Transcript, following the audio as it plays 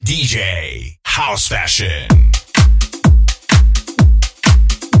DJ House Fashion.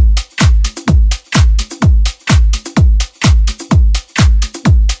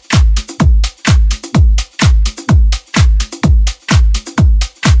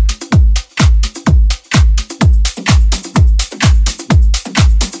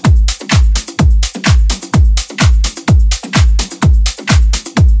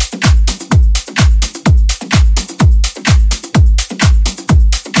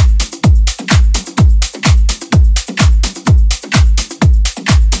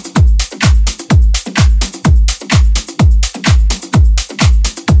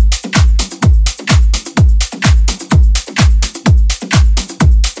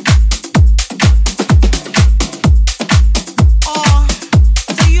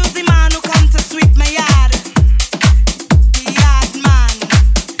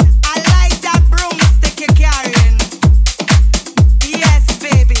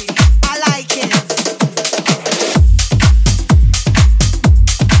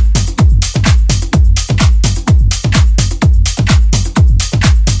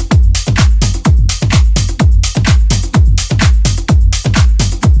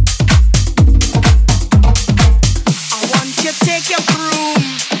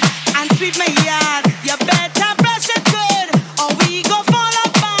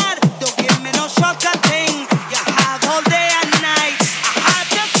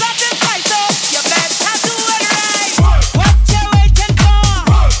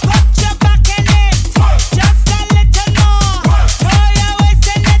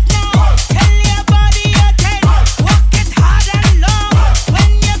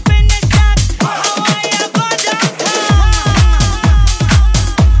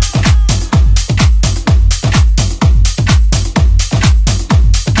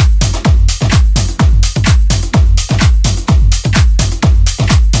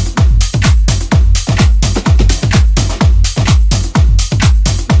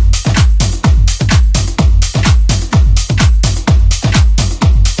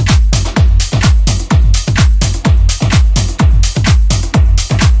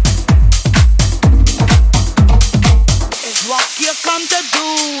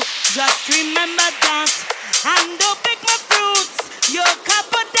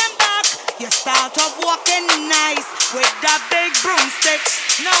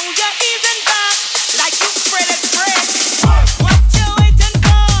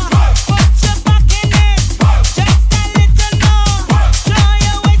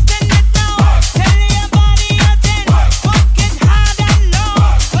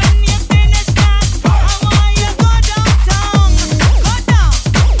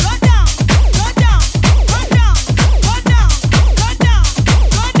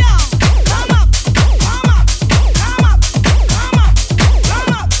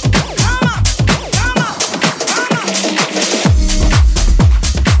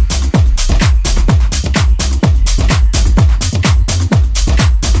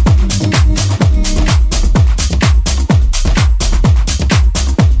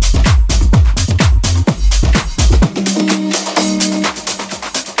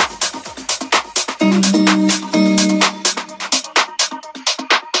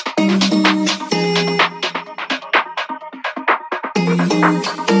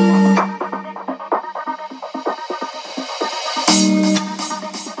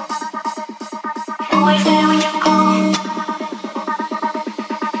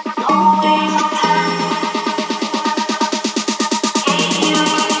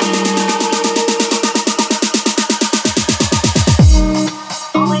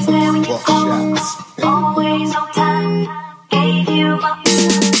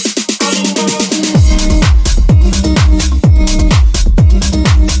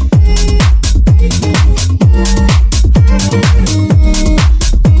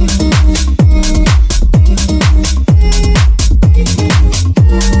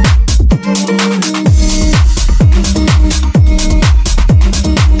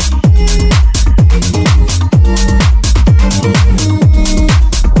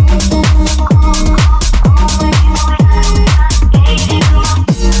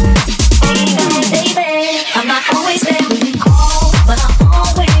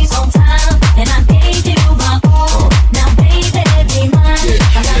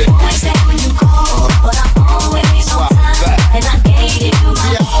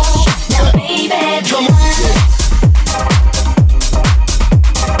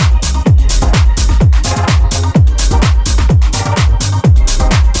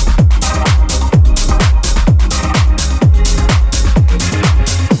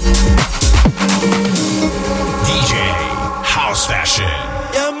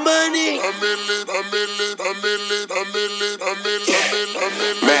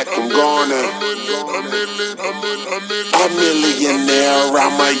 Mac, I'm gonna. A millionaire,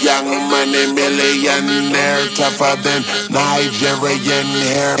 I'm a young money millionaire, tougher than Nigerian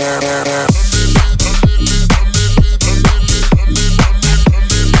hair.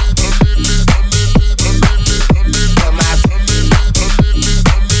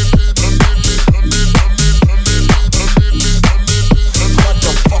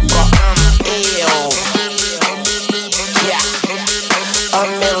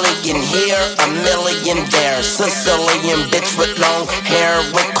 Sicilian bitch with long hair,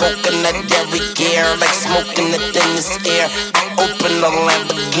 with coconut dairy gear, like smoking it in this air. I open the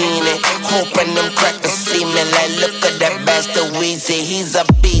Lamborghini, hoping them crackers see me. Like, look at that bastard Weezy. He's a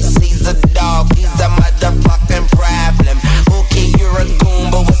beast, he's a dog, he's a motherfucking problem. Okay, you're a goon,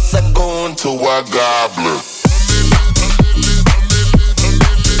 but what's a goon to a goblin?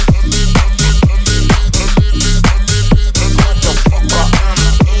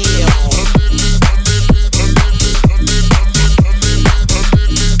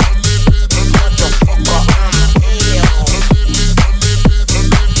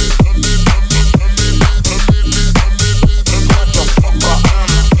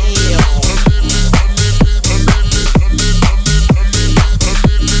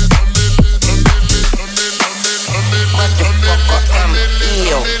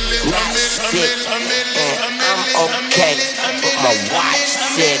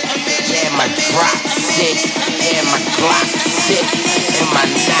 My drop sick, and my Glock sick, and my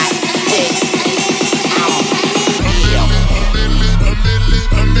knot thick. I'm real.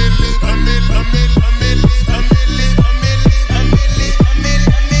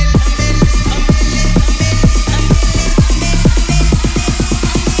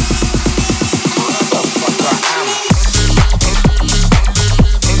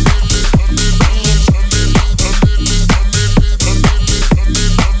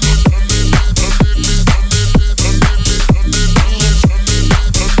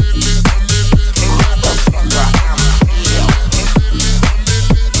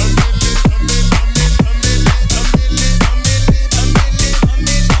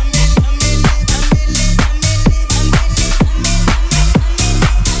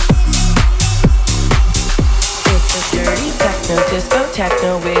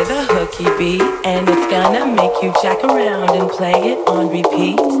 Techno with a hooky beat, and it's gonna make you jack around and play it on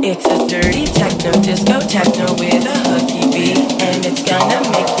repeat. It's a dirty techno, disco techno with a hooky beat, and it's gonna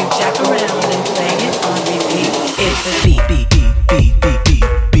make you jack around and play it on repeat. It's a beat, beat, beat, beat, beat, beat,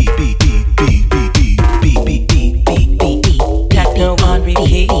 beat, beat, beat, beat, beat, beat, beat, beat, beat, beat, beat, techno on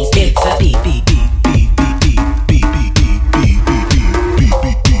repeat. It's a beat, beat, beat, beat, beat, beat, beat, beat,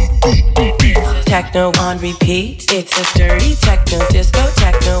 beat, beat, techno on repeat. It's a dirty techno, disco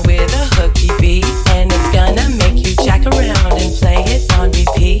techno with a hooky beat, and it's gonna make you jack around and play it on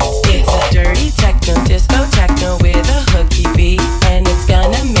repeat. It's a dirty techno, disco techno with a hooky beat, and it's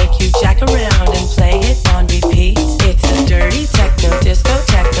gonna make you jack around and play it on repeat. It's a dirty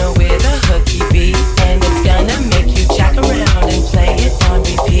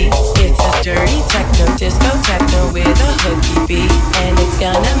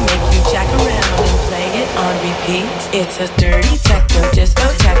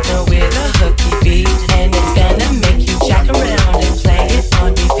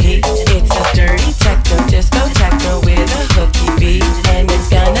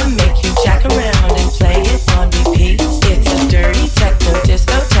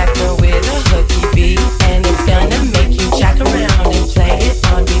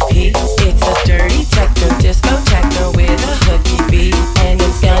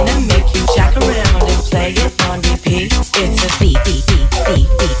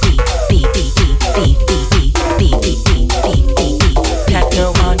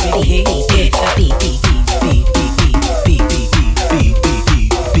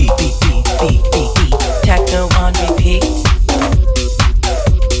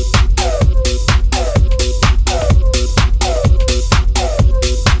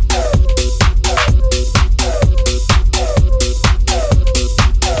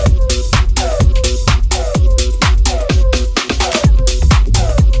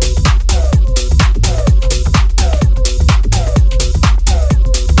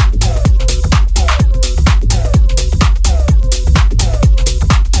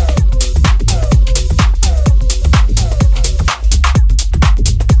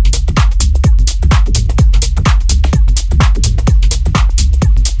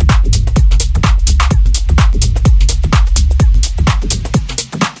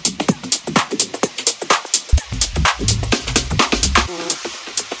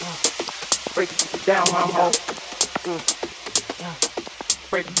break it down, mama.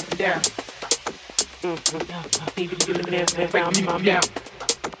 Break it down. Need to get in there, break it down.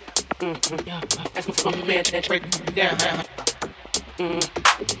 That's what's on the man, that break it down.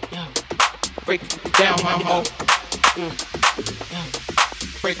 Break it down, mama.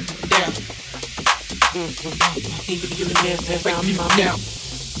 Break it down. Need to get in there, break it down.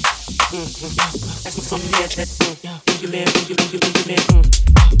 That's what's on the man, that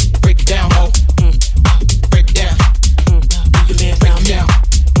break it down, ho. Break it down. Break it down.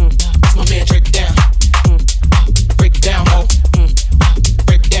 That's my man, break it down. Break it down, ho.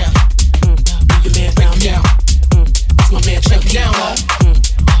 Break it down. Break it down. That's my man, break it down, ho.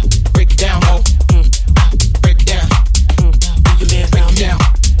 Break it down, ho. Break it down. Break it down.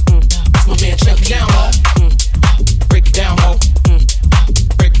 That's my man, break it down, ho. Break it down, ho.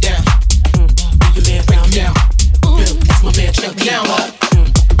 Break it down. Break it down. That's my man, break it down, ho.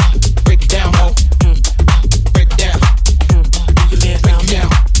 Break it down, ho. Break it down. Break it down.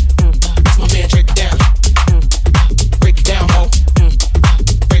 That's my man, break it down. Break it down, ho.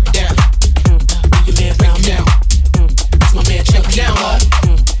 Break it down. Break it down. That's my man, break it down, ho.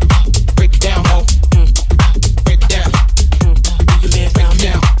 Break it down, ho. Break it down. Break it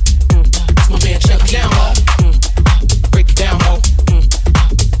down. That's my man, break it down, ho. Break it down, ho.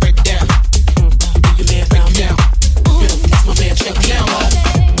 Break it down. Break it down. That's my man, break it down, ho.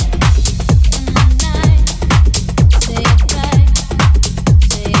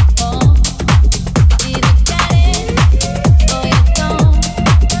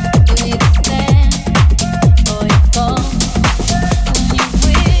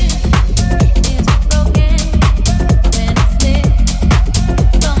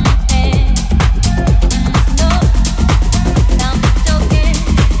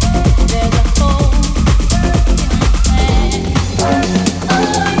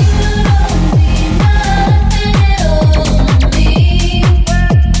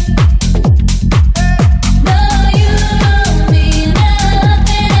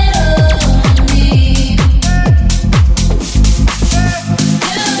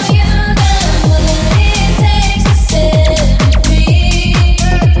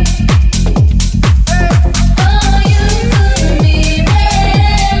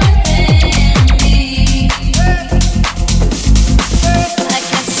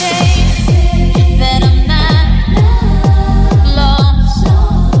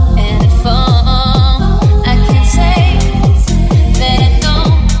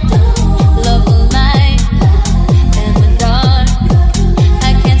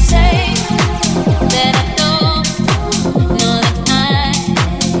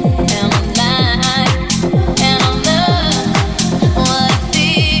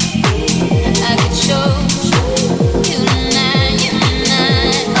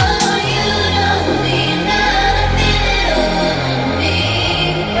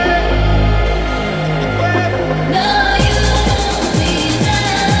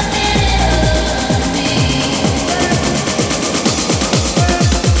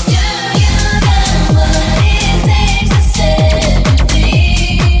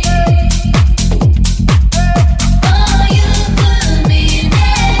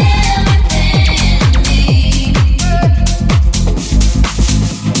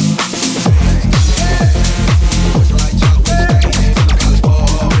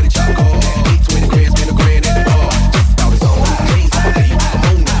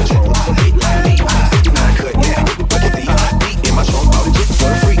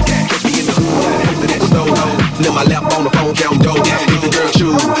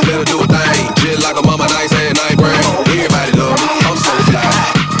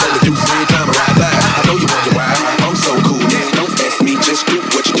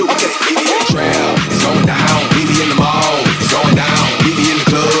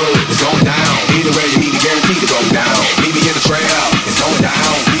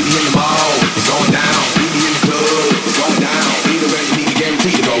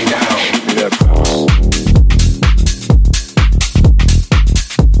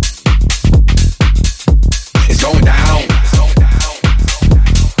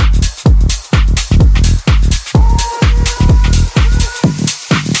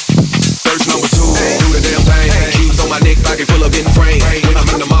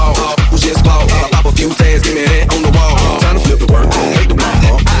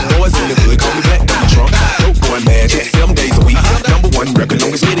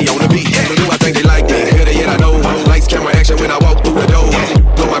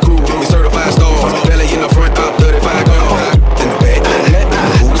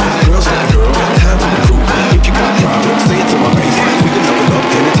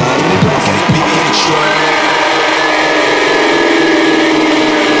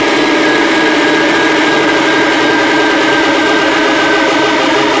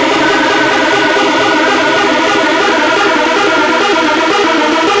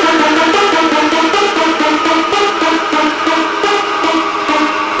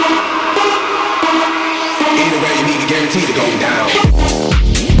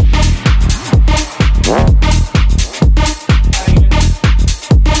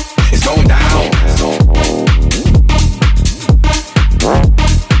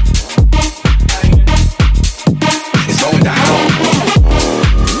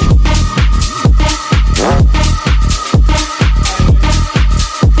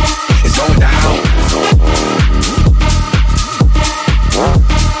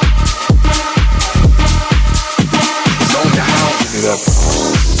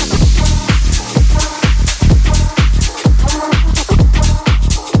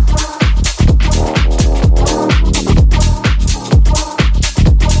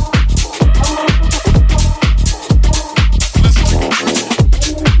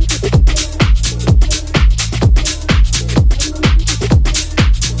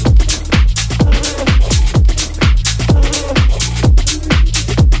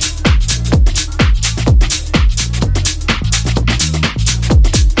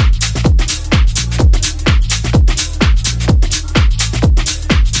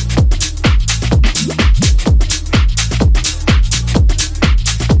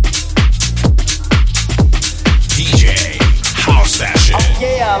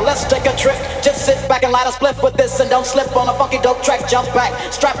 jump back.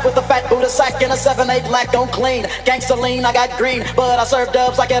 Strapped with a fat Buddha sack and a 7/8 black on clean. Gangsta lean, I got green, but I serve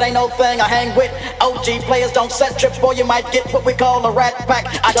dubs like it ain't no thing. I hang with OG players, don't set trips, boy, you might get what we call a rat pack.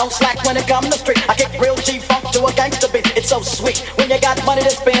 I don't slack when it comes to street. I kick real G-funk to a gangsta beat. It's so sweet when you got money to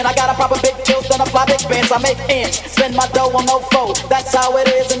spend. I got a proper big tilt and a fly big Benz. I make ends, spend my dough on no foe. That's how it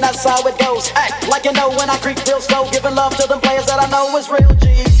is and that's how it goes. Act like you know when I creep real slow, giving love to them players that I know is real G.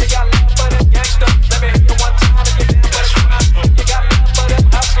 You got love for them gangsta, let me hear you one time if you down with a crime. You got love for them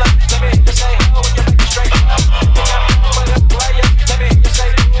hustlers, let me hear you say ho and you make it straight up. You got love for them players, let me hear you say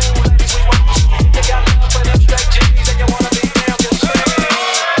ooh, ladies we want you. You got love for them straight G's and you wanna be down just say.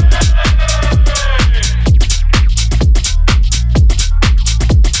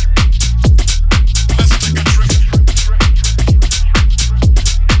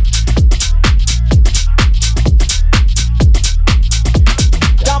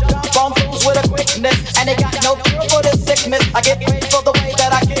 And they got no cure for this sickness. I get paid for the way that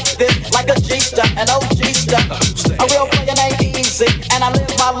I kick this, like a G-star, an OG-star. A real player named Easy, and I live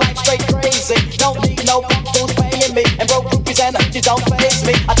my life straight crazy. Don't need no punk who's paying me, and broke groupies and hoochies don't faze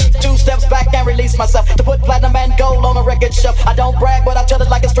me. I take 2 steps back and release myself to put platinum and gold on a record shelf. I don't brag, but I tell it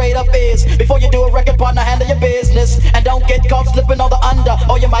like it straight up is. Before you do a record, partner, handle your business, and don't get caught slipping on the under,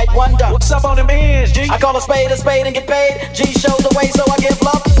 or you might wonder what's up on them ends, G. I call a spade and get paid. G shows the way, so I give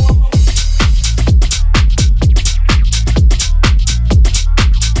love to 'em.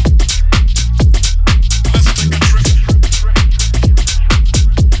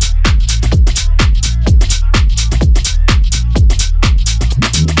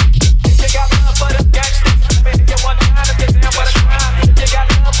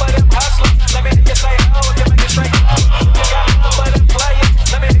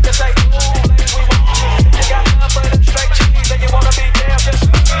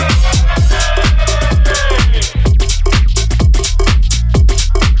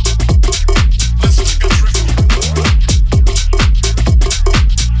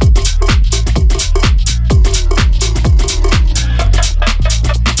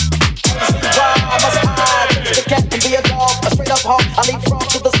 I leave frog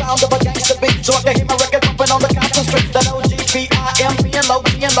to the sound of a gangster beat, so I can hear my record bumping on the Compton Street. That OGPIMP and low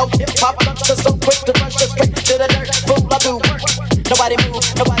G and low hip hop gangster, so quick to rush the straight to the dirt. Fool, I do work. Nobody move,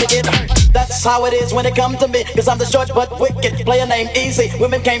 nobody get hurt. That's how it is when it comes to me, cause I'm the short but wicked player named Easy.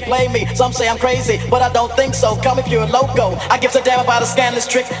 Women can't play me, some say I'm crazy, but I don't think so. Call me pure loco. I gives a damn about a scandalous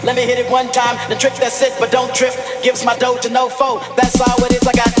trick. Let me hit it one time, the trick that's it, but don't trip. Gives my dough to no foe. That's how it is,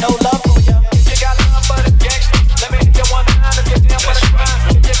 I got no love for ya. You got love for the gangsters, let me hit you one time if you're down for the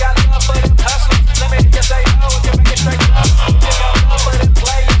crime. You got love for them hustlers, let me hear you say ho if you make it straight up. You got love for them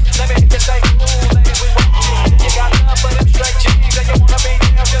players, let me hear you say ooh, ladies we want you. You got love for them straight G's and you wanna be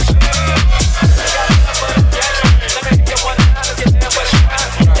down just me. You got love for them gangsters, let me hit you one time if you're down for the crime.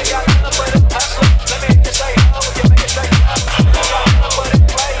 You got love for them hustlers, let me hear you say ho if you make it straight up. You got love for them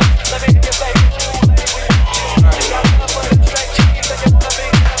players, let me hear you say ooh, ladies we want you. You got love for them straight G's and you wanna be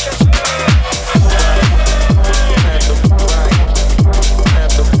down just me.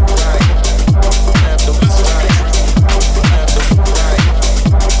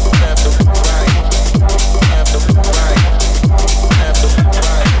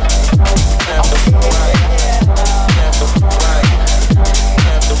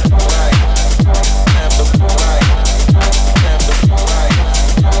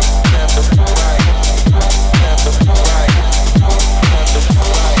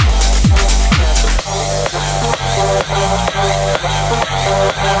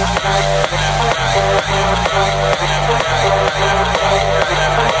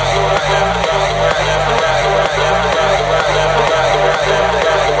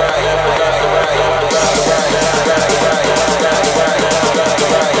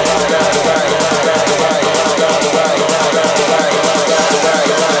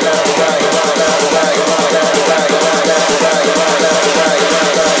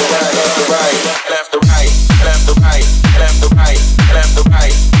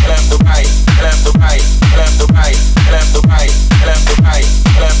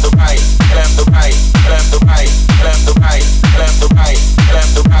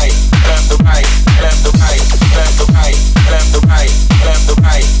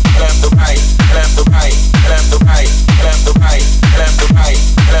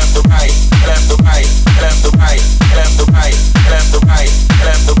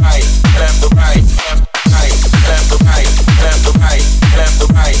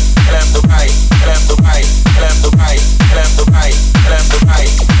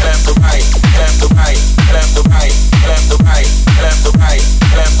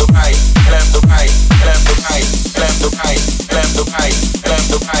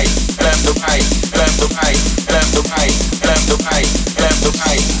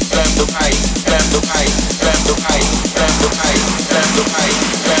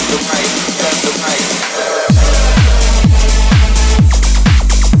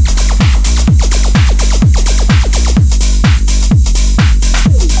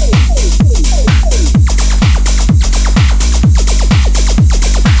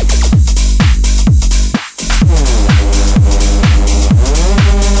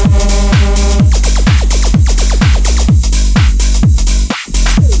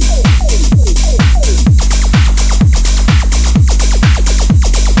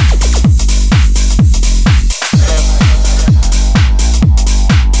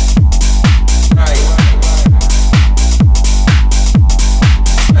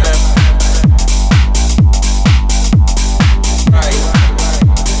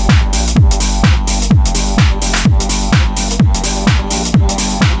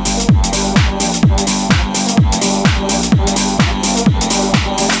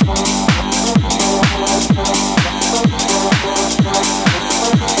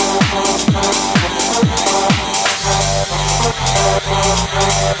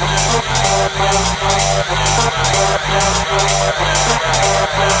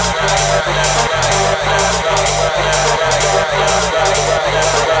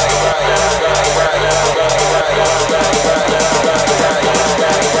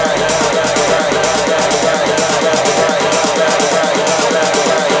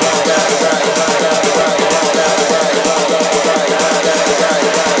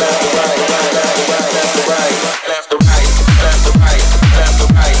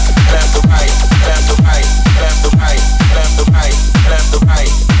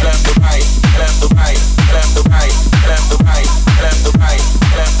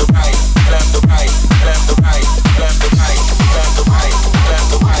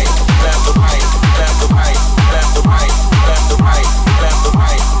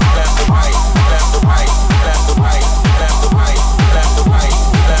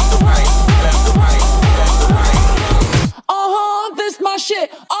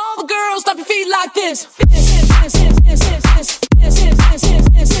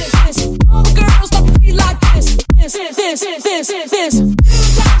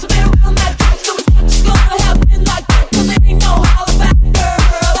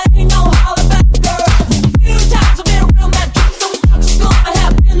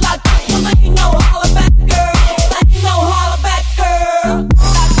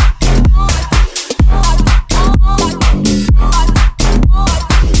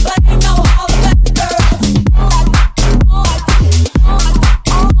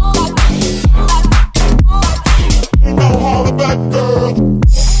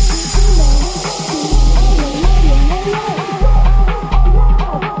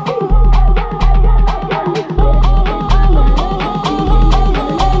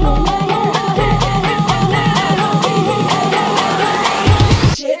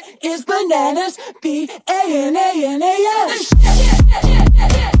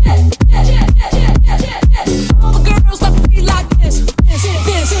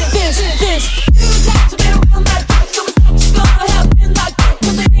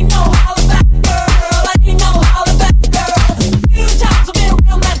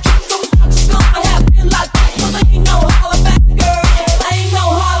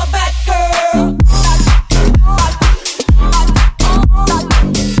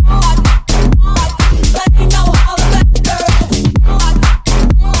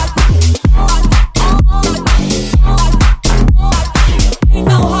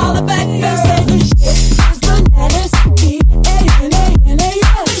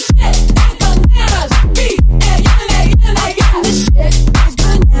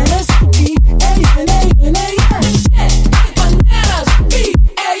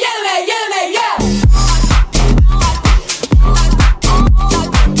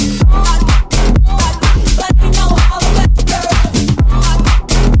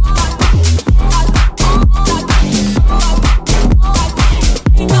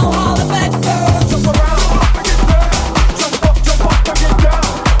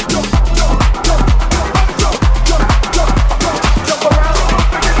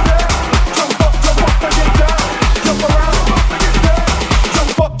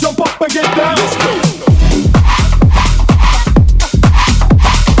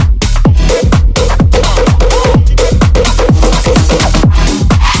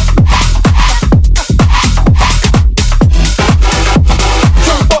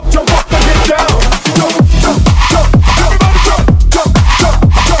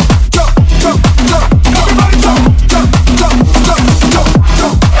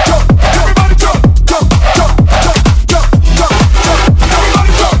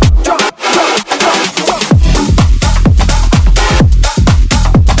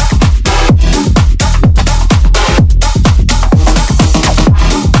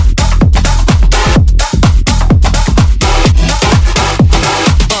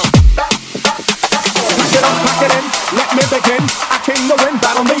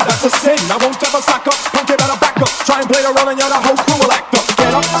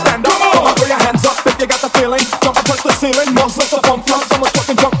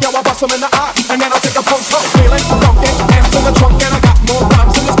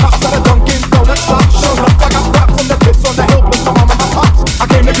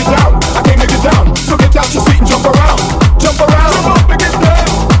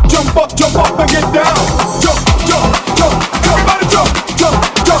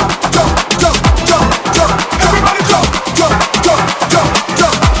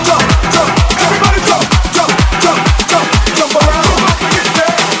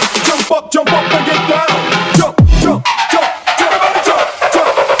 Jump up and get down. Jump,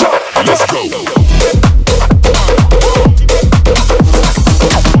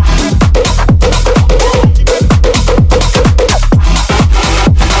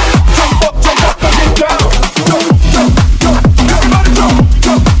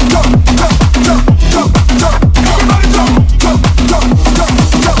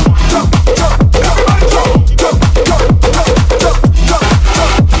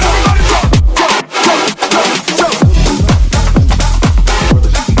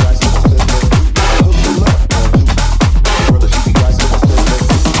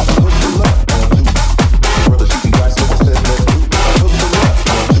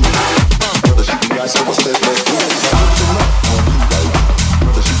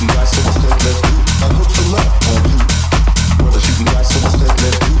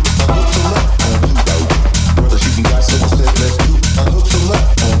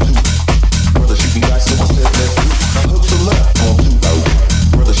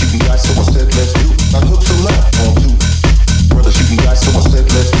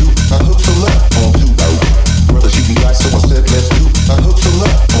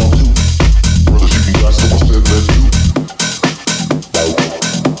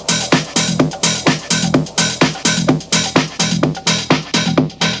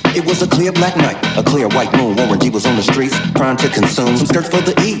 It was a clear black night, a clear white moon. Warren G was on the streets, trying to consume some skirts for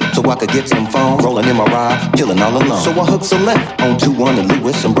the E, so I could get some phone. Rolling in my ride, chilling all alone. So I hooked a left on 2-1 and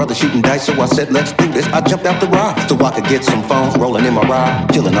Lewis. Some brothers shooting dice, so I said, let's do this. I jumped out the ride, so I could get some phones. Rolling in my ride,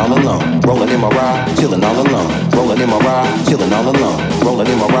 chilling all alone. Rolling in my ride, chilling all alone. Rolling in my ride, chilling all alone. Rolling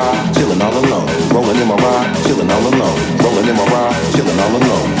in my ride, chilling all alone. Rolling in my ride, chilling all alone. Rolling in my ride, chilling all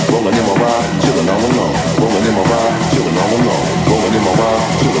alone. Rolling in my ride, chilling all alone. Rolling in my ride, chilling all alone. Rolling in my ride,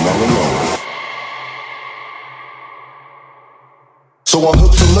 chilling all alone. So I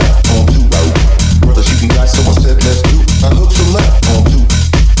hooked a left on 2 right. Brother shooting dice, so I said let's do. I hooked a left on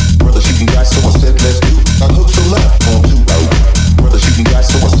 2. Brother shooting dice, so I said let's do. I hooked a left on 2 right. Brother shooting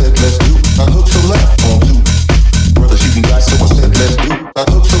dice, so I said let's do. I hooked a left on 2. Brother shooting dice, so I said let's do. I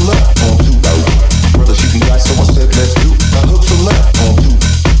hooked a left on 2 right. Brother shooting dice, so I said let's do. I hooked a left on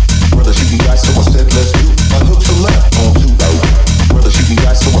 2. Brother shooting dice, so I said let's do. I hooked a left on 2 right. Brother shooting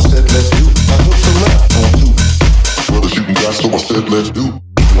dice, so I said let's do. I hooked a left on 2. Brother shooting dice, so I said let's do.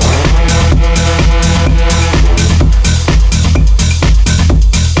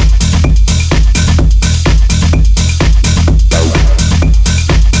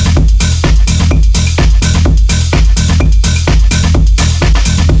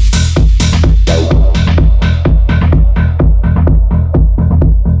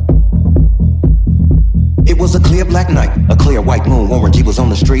 Black night, a clear white moon. Warren G was on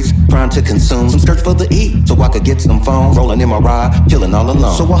the streets, trying to consume some skirts for the E, so I could get some phone. Rolling in my ride, chilling all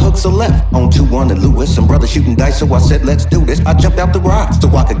alone. So I hooked a left on 2-1 and Lewis. Some brothers shooting dice, so I said let's do this. I jumped out the ride, so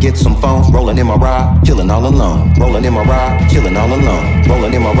I could get some phones. Rolling in my ride, chilling all alone. Rolling in my ride, chilling all alone.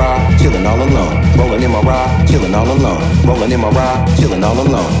 Rolling in my ride, chilling all alone. Rolling in my ride, chilling all alone. Rolling in my ride, chilling all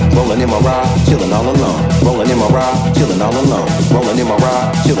alone. Rolling in my ride, chilling all alone. Rolling in my ride, chilling all alone. Rolling in my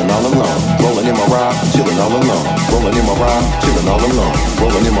ride, chilling all alone. Rolling in my ride, chilling all alone. Rolling in my ride, chillin' all alone.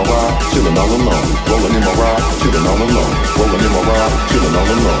 Rolling in my ride, chillin' all alone. Rolling in my ride, chillin' all alone. Rolling in my ride, chillin'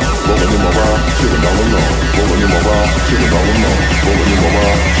 all alone. Rolling in my ride, chillin' all alone. Rolling in my ride, chillin' all alone. Rolling in my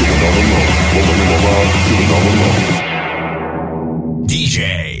ride, chillin' all alone. Rolling in my ride, chillin' all alone.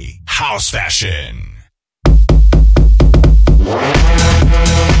 DJ House Fashion.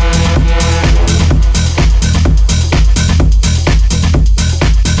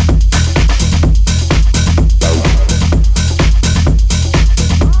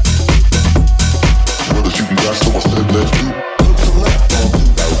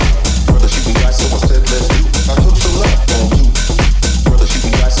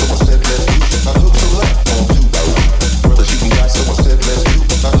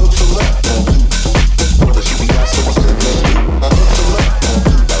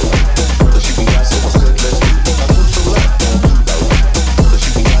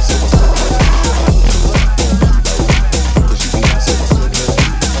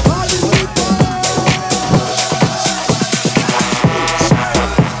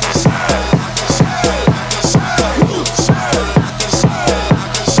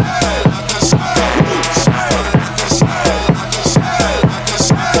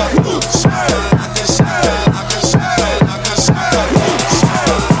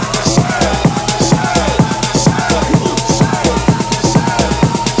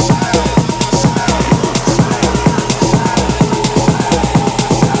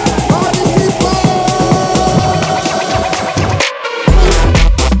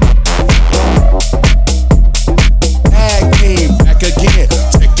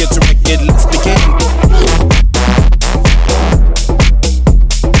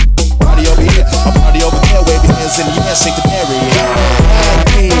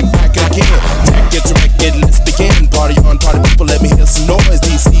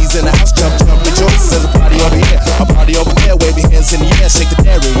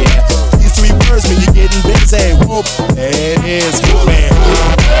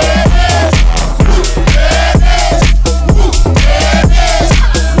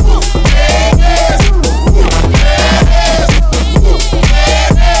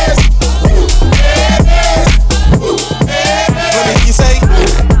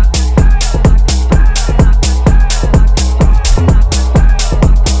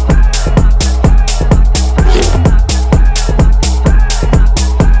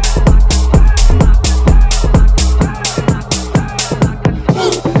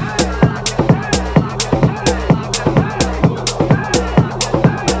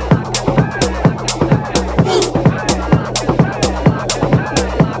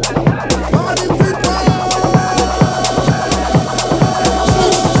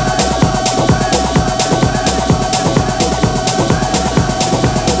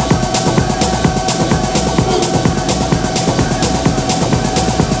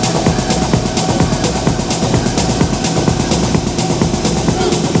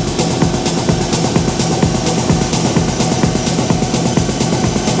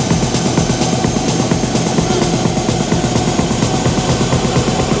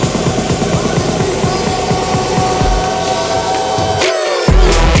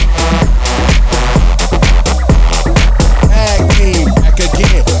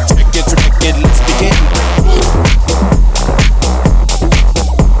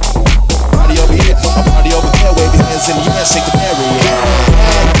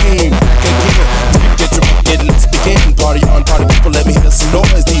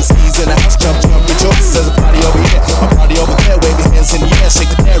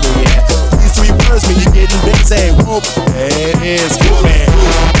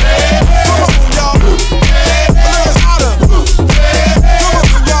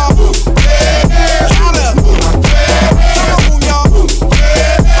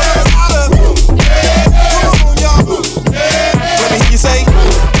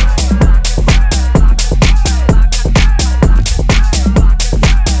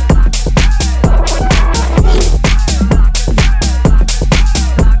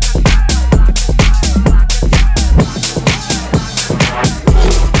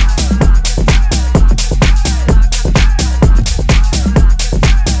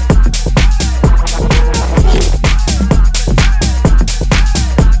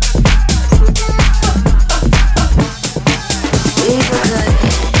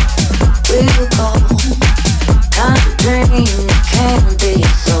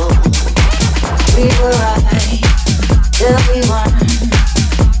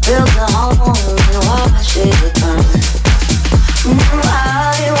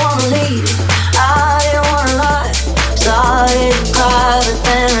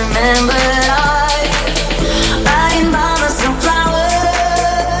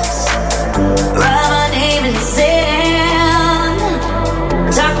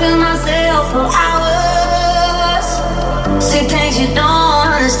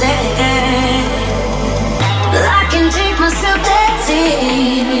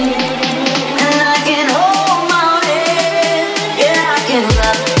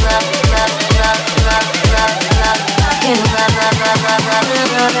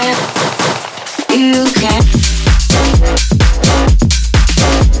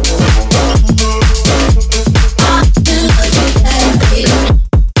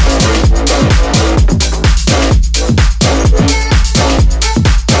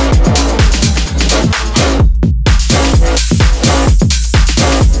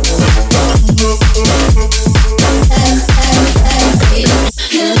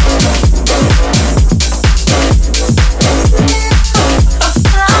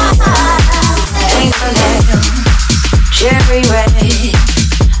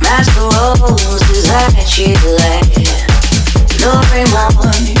 she left. No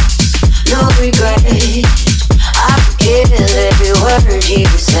remorse, no regret. I forget every word you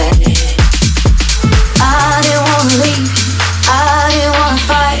said. I didn't wanna leave, I didn't wanna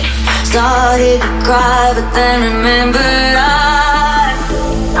fight. Started to cry, but then remembered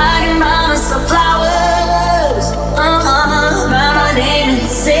I can buy myself flowers, write my name in the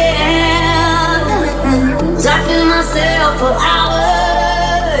sand, talk to myself for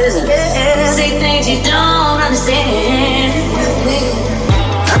hours, say things you don't understand.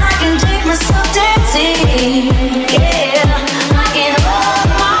 I can take myself dancing, yeah, I can hold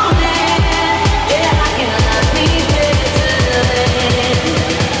my hand, yeah, I can be better,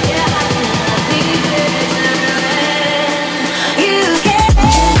 yeah, I can be better. You can.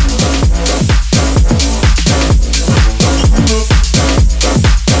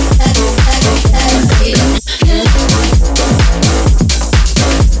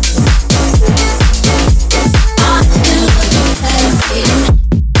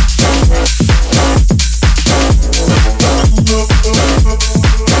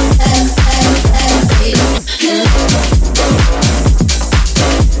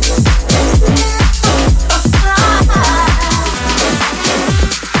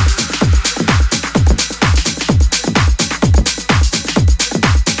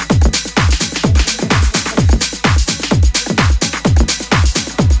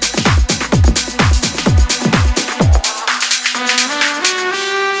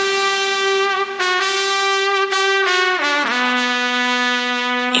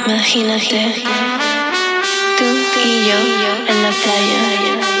 Imagínate, tú y yo en la playa,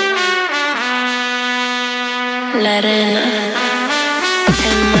 la arena,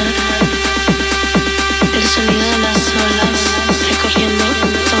 el mar, el sonido de las olas recorriendo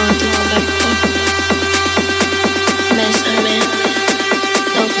todo tu cuerpo. Bésame,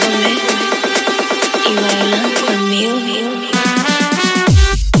 tócame y baila conmigo.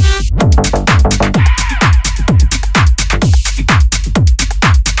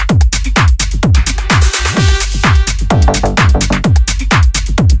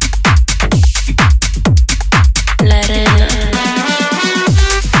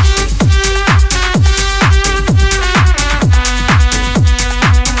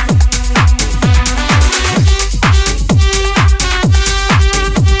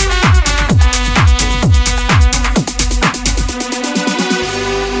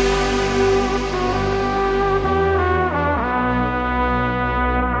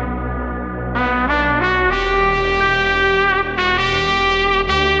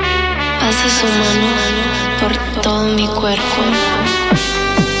 Pasa su mano por todo mi cuerpo.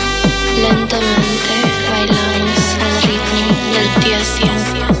 Lentamente bailamos al ritmo del tiesto.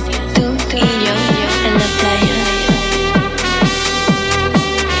 Tú y yo en la playa.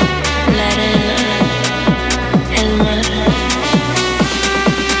 La arena, el mar,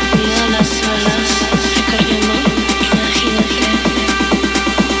 sonido de las olas recorriendo. Imagínate.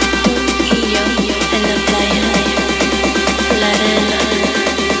 Tú y yo en la playa. La arena.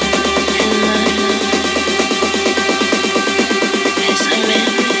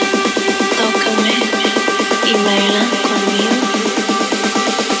 Tócame y baila conmigo.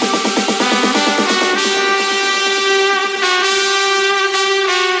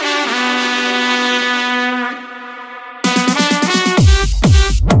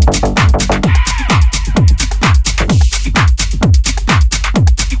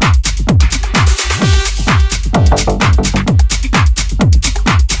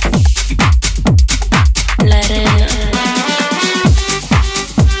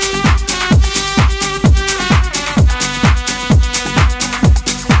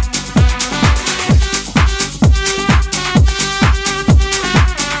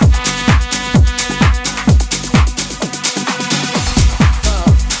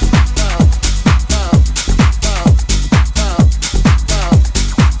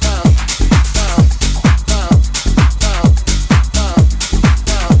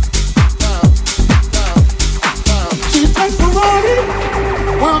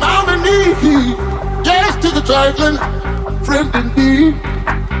 trifling friend indeed.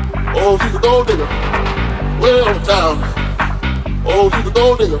 Oh, she's a gold digger, way over town. Oh, she's a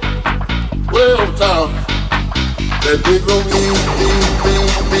gold digger, way over town. That big old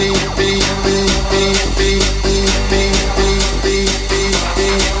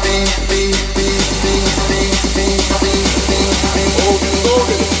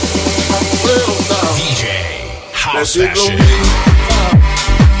DJ House Fashion.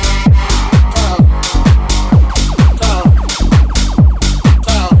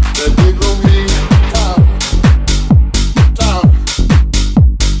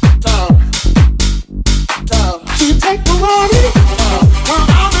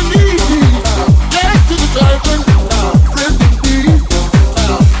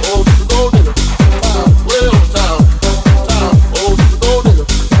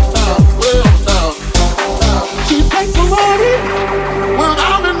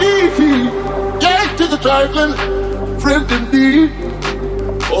 trifling friend indeed.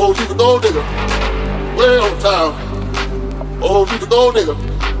 Oh, she's a gold digger, way on town. Oh, she's a gold digger,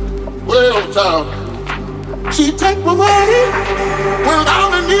 way on town. She take my money when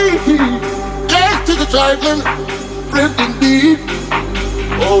I'm in need. Yes, she's a trifling friend indeed.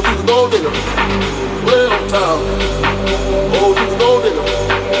 Oh, she's a gold digger, way on town. Oh, she's a gold digger,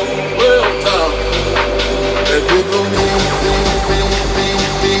 way on town. And they go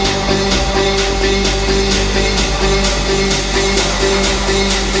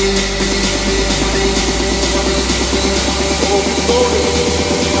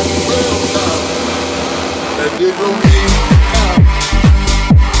that dig on me.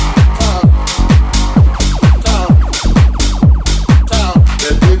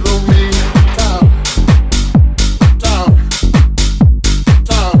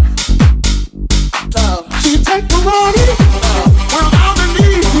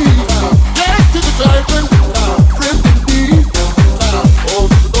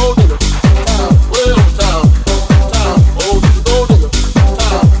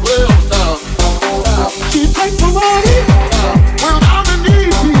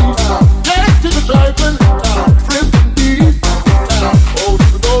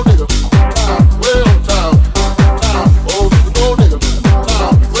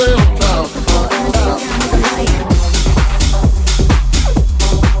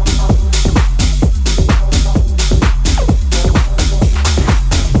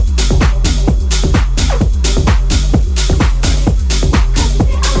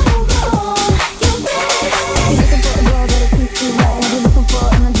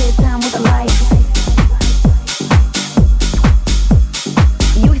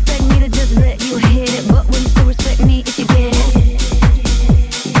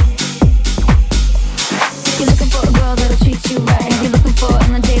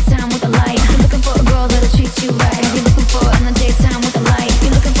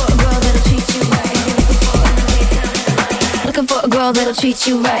 That'll treat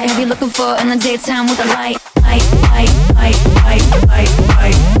you right. Have you looking for in the daytime with a light?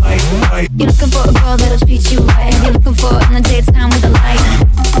 You're looking for a girl that'll treat you right. Have you looking for in the daytime with a light?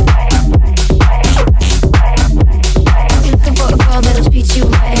 You're looking for a girl that'll treat you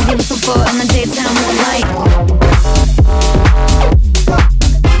right. Have you looking for in the daytime with a light?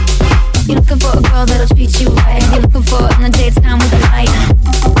 You're looking for a girl that'll treat you right. Have you looking for in the daytime with a light?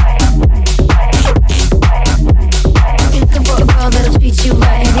 That'll treat you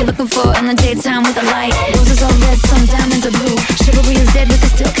right. Have you looking for in the daytime with a light? Roses are red, some diamonds are blue. Chivalry is dead, this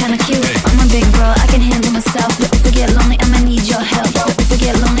is still kinda cute. I'm a big girl, I can handle myself. If I get lonely, I'ma need your help. If I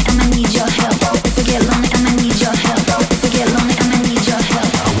get lonely, I'ma need your help. If I get lonely, I'ma need your help. If I get lonely, I'ma need your help.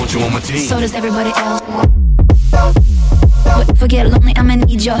 I want you on my team. So does everybody else. If I get lonely, I'ma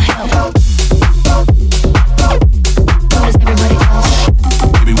need your help. So does everybody else.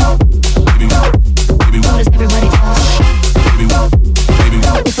 So does everybody else.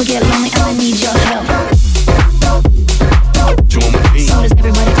 If I get lonely, I'ma need your help. So does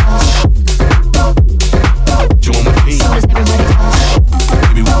everybody else. So does everybody else.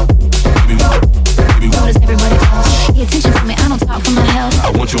 So does everybody else. Pay attention to me, I don't talk for my health.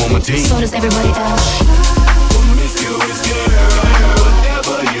 I want you on my team. So does everybody else. Promiscuous girl,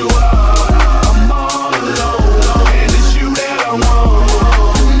 whatever you are, I'm all alone, and it's you that I want.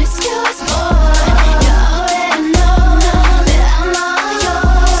 Promiscuous boy, you already know that I'm all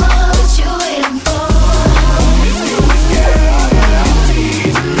yours. What you waiting for? Promiscuous girl,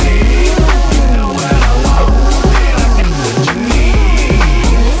 teasing me. You know what I want, and I got what you need.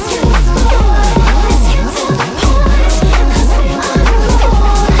 Promiscuous boy, let's get to the point, 'cause I'm on the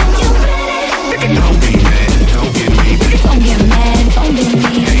road. You ready? Don't be mad, don't get me. Don't get mad.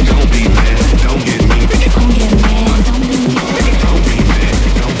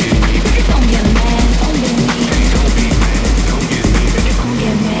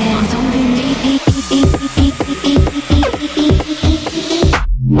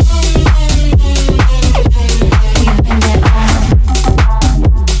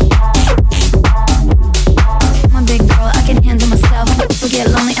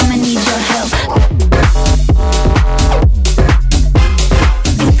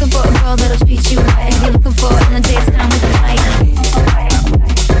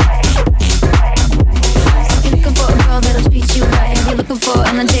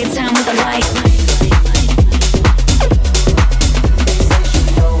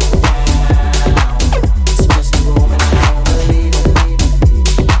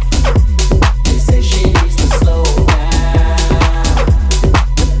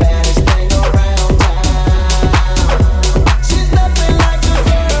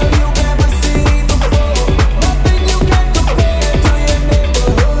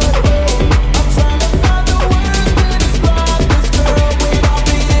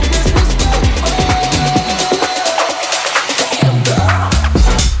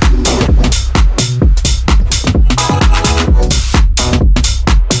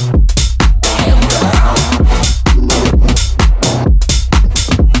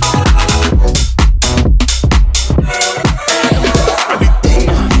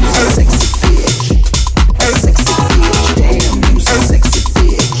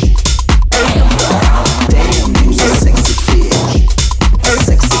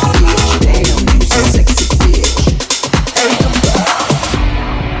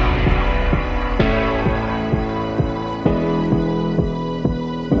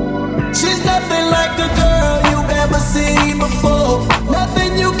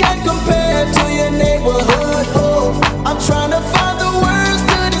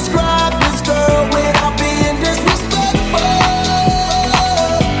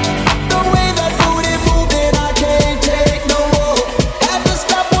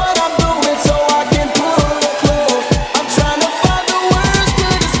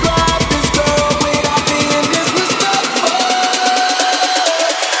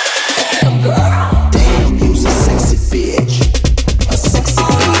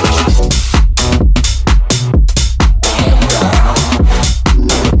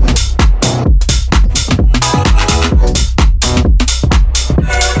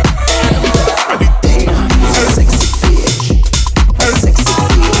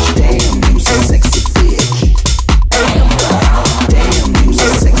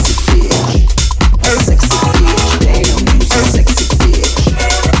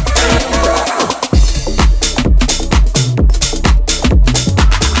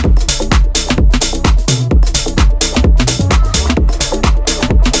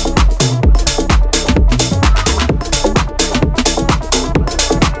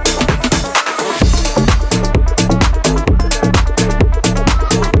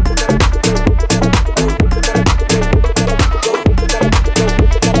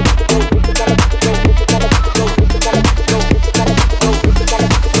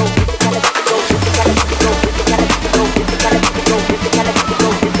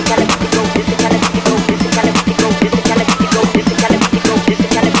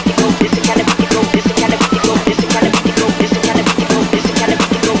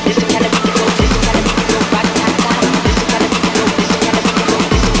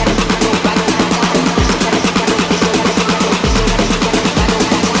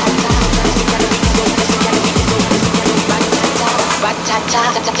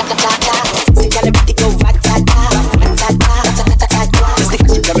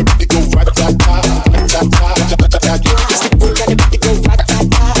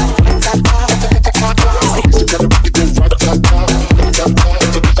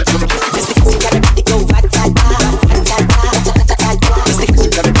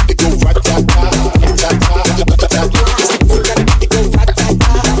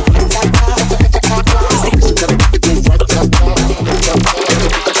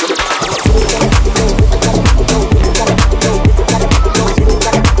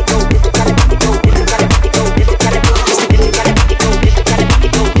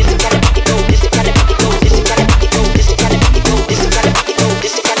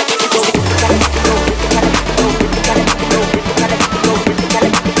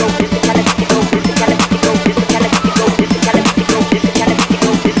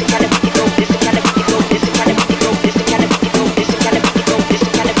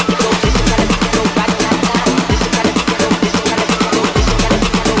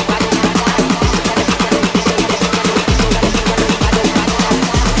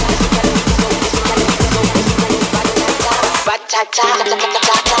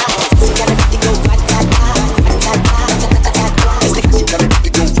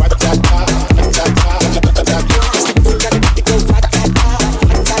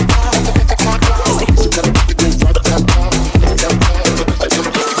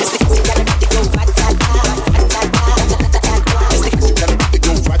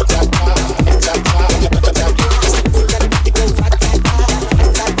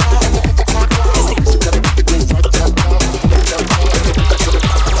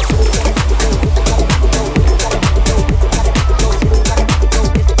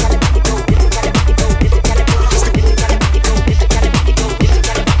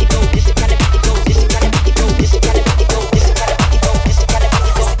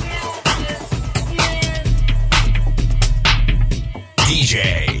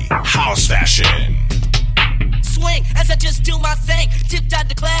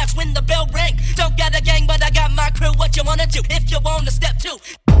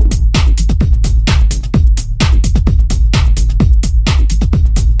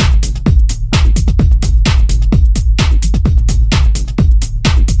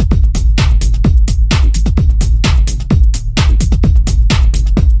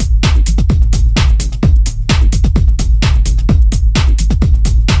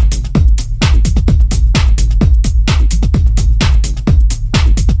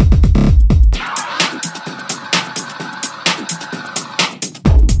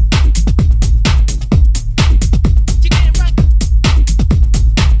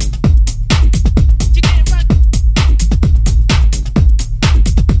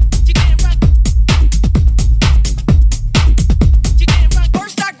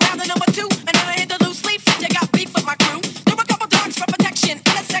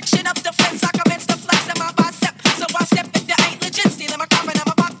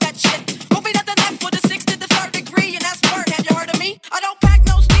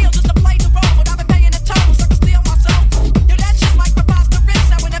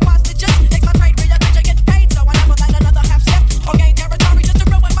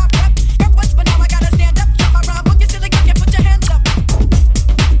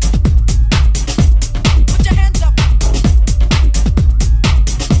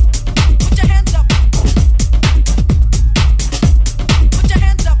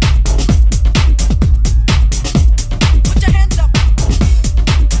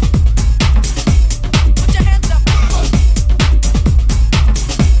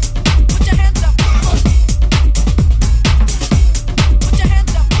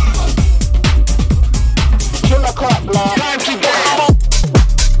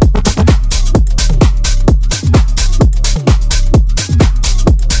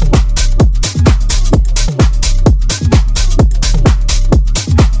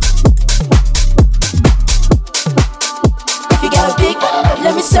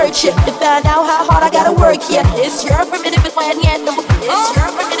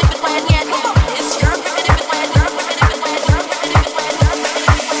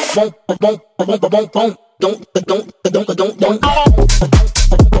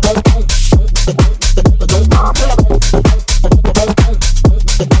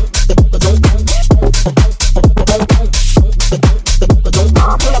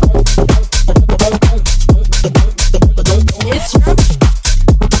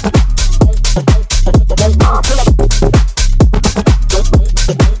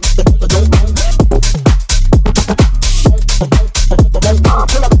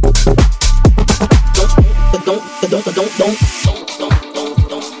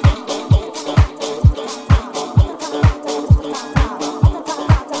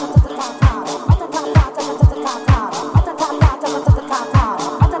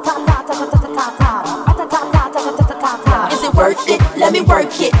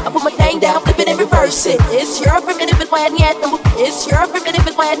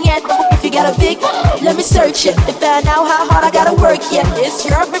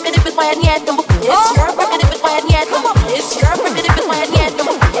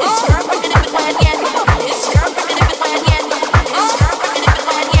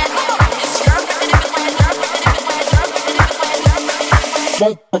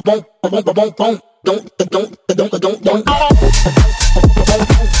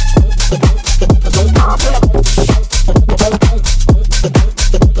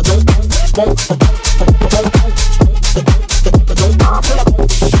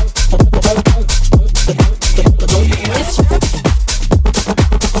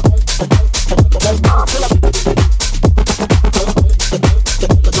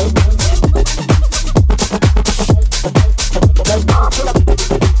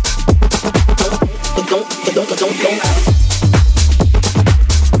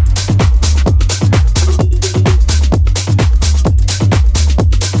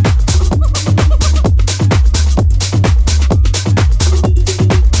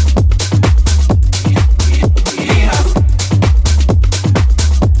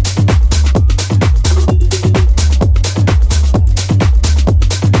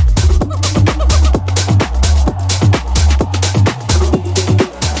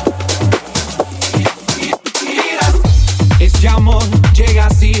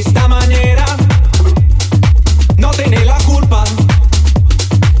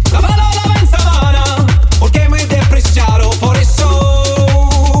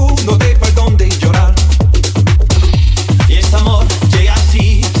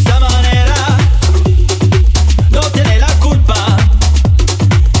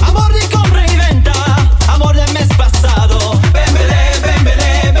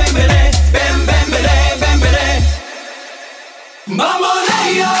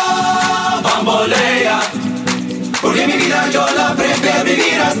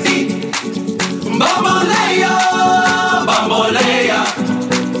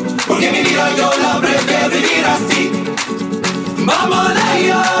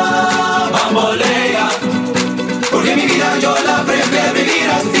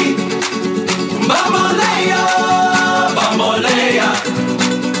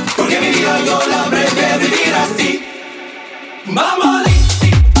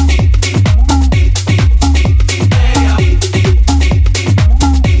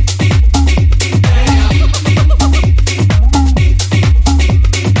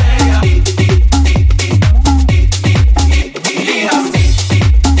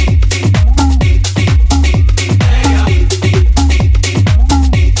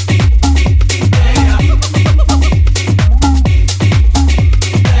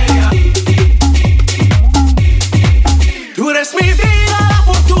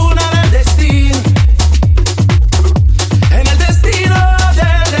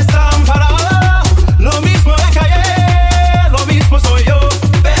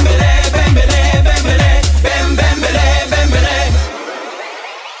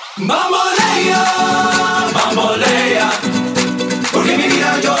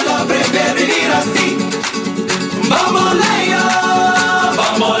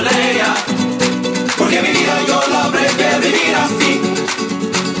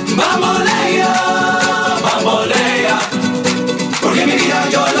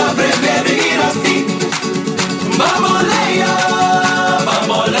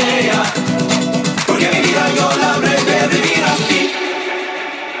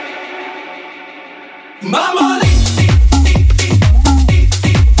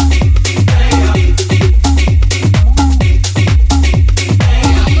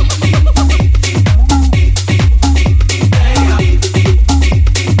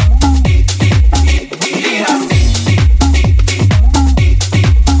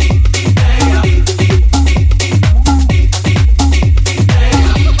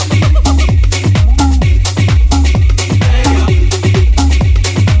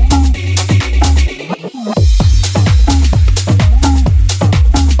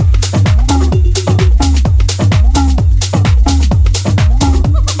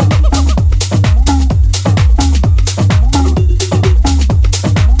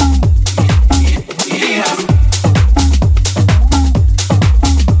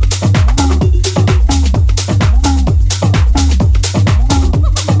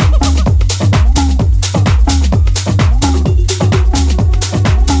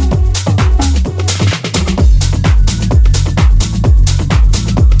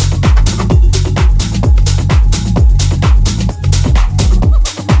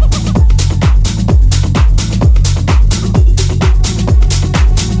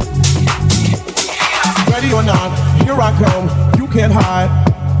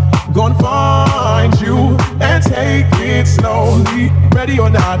 Gonna find you and take it slowly. Ready or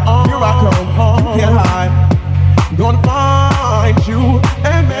not, here I come, you can't hide. Gonna find you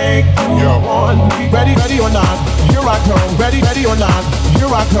and make you want me. Ready, ready or not, here I come. Ready, ready or not,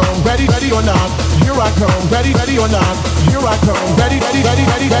 here I come. Ready, ready or not, here I come. Ready, ready or not, here I come. Ready, ready, ready,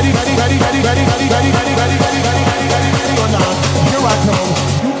 ready, ready, ready, ready, ready, ready, ready, ready, ready, ready, ready, ready, ready, ready or not, here I come.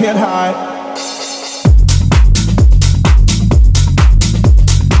 You can't hide.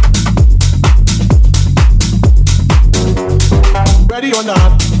 Ready or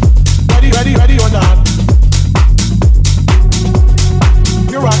not, ready, ready, ready or not,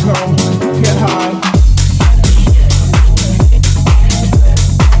 here I come, you can't hide.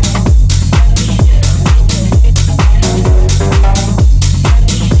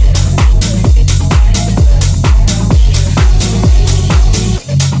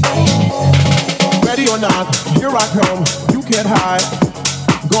 Ready or not, here I come, you can't hide.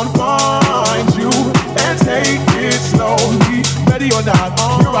 Gonna find you and take it slowly. Ready or not,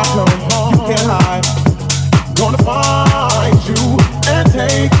 here I come, you can't hide. Gonna find you and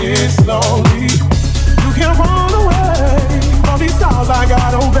take it slowly. You can't run away from these stars I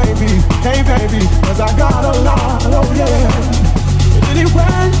got, oh baby. Hey baby, 'cause I got a lot, oh yeah. And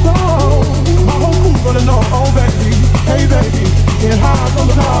anywhere you go, my whole crew's gonna know, oh baby. Hey baby, you can't hide from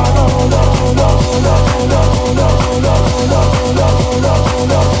the dark, oh no, no, no, no, no, no, no, no, no, no,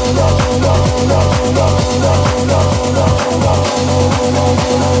 no,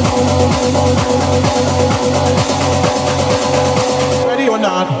 ready or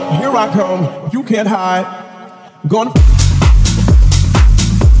not, here I come, you can't hide. Gonna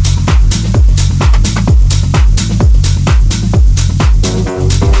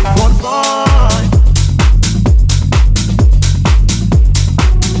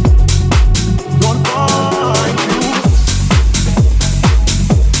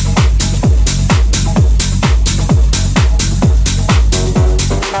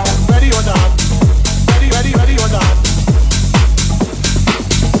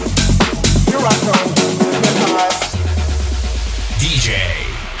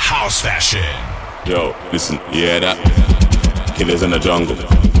Yo, listen, you hear that? Killers in the jungle.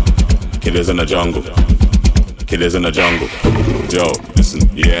 Killers in the jungle. Killers in the jungle. Yo, listen,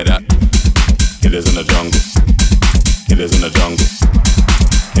 you hear that? Killers in the jungle. Killers in the jungle.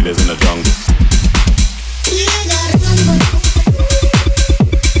 Killers in the jungle.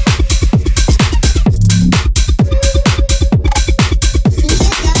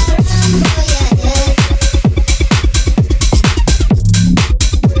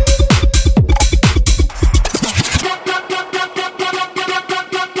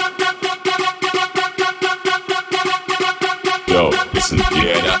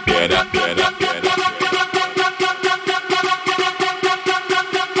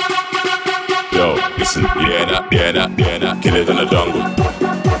 Killers in the jungle.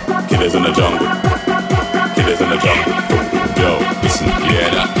 Killers in the jungle. Killers in the jungle. Yo, listen, you hear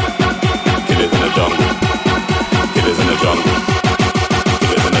that? Killers in the jungle. Killers in the jungle.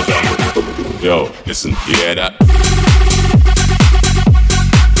 Killers in the jungle. Yo, listen, you hear that?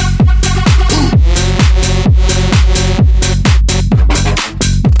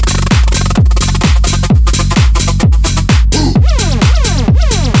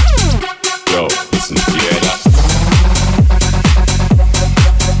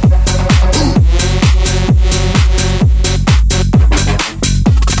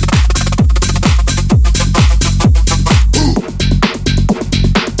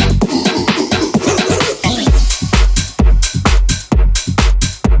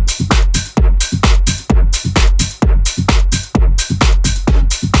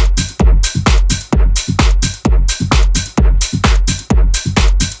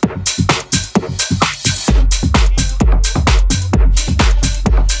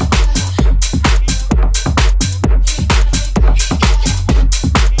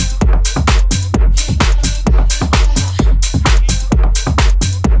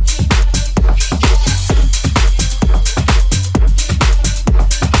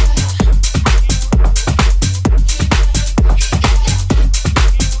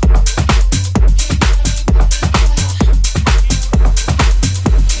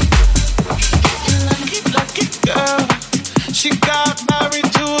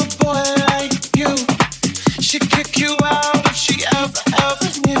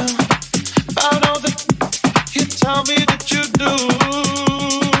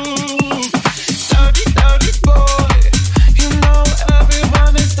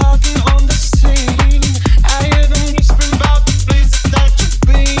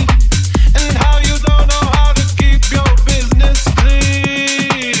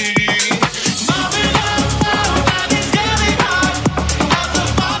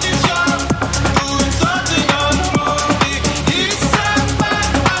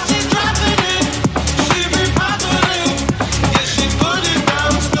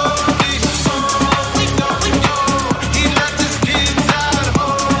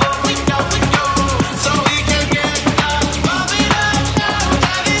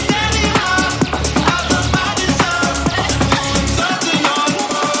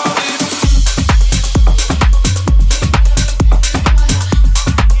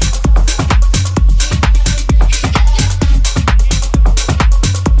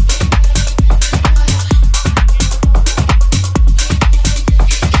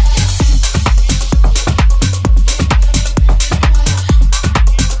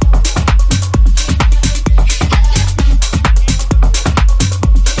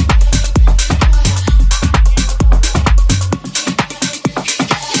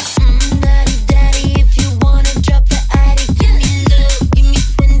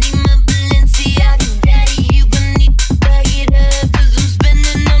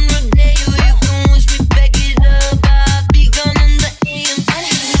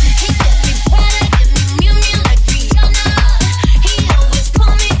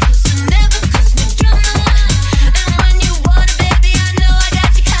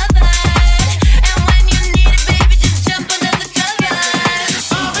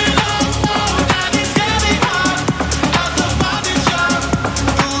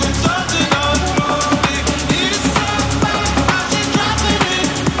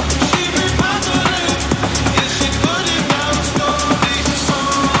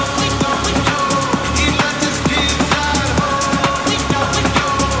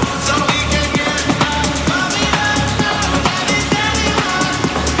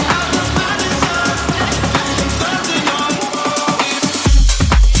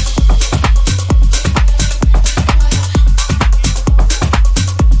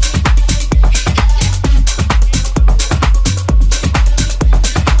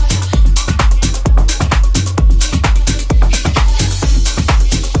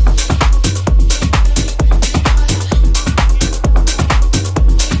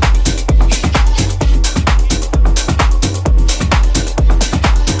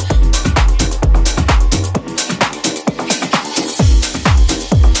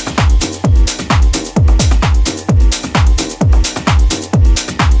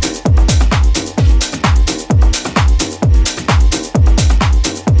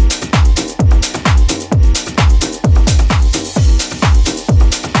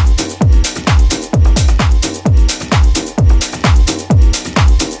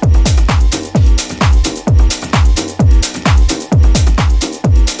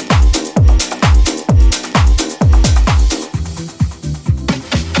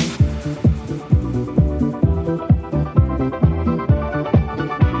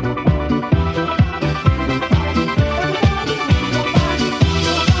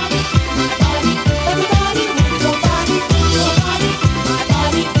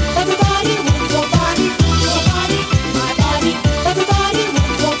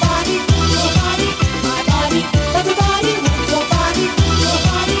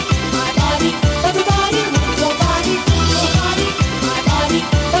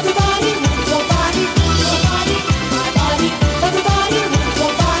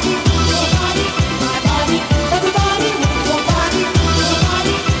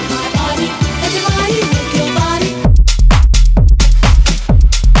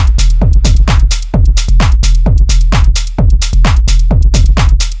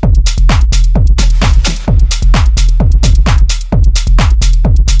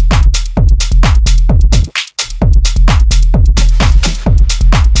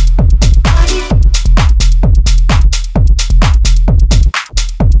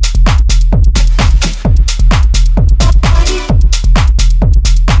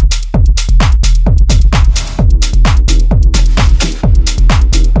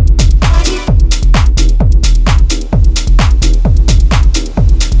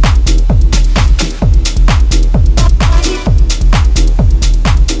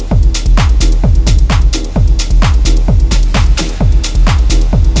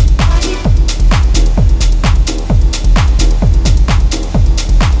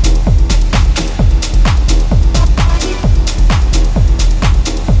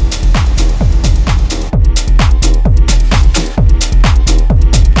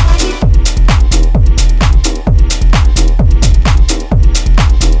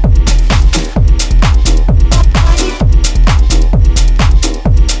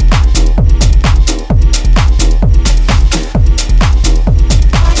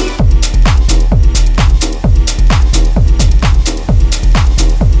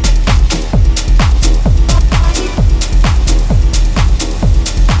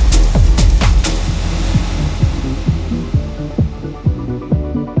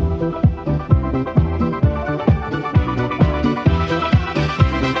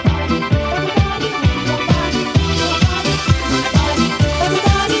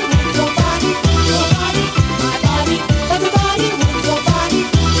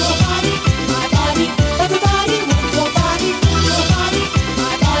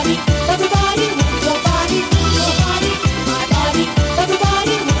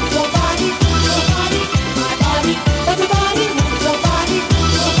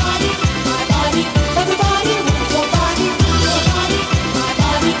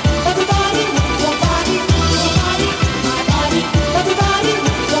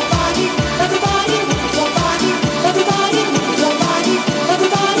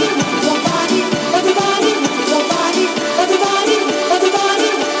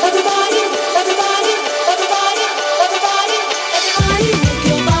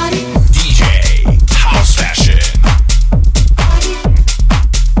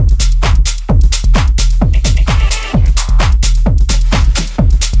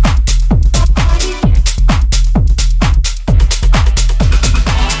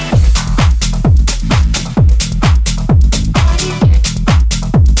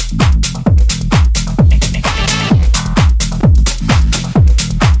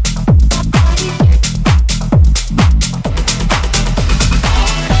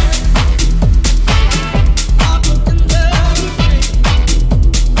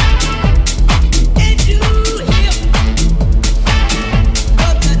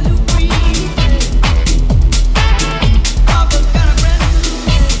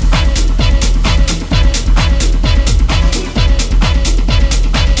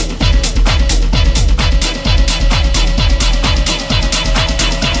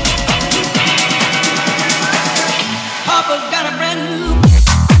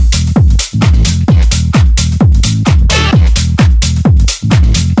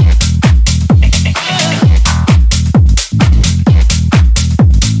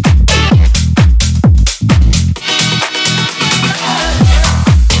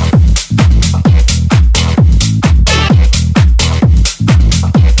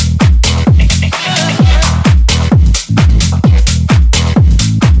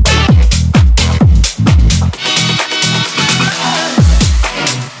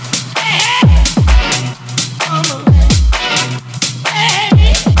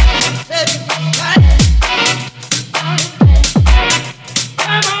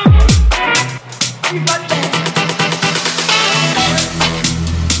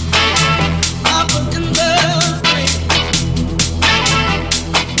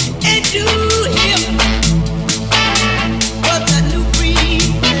 do.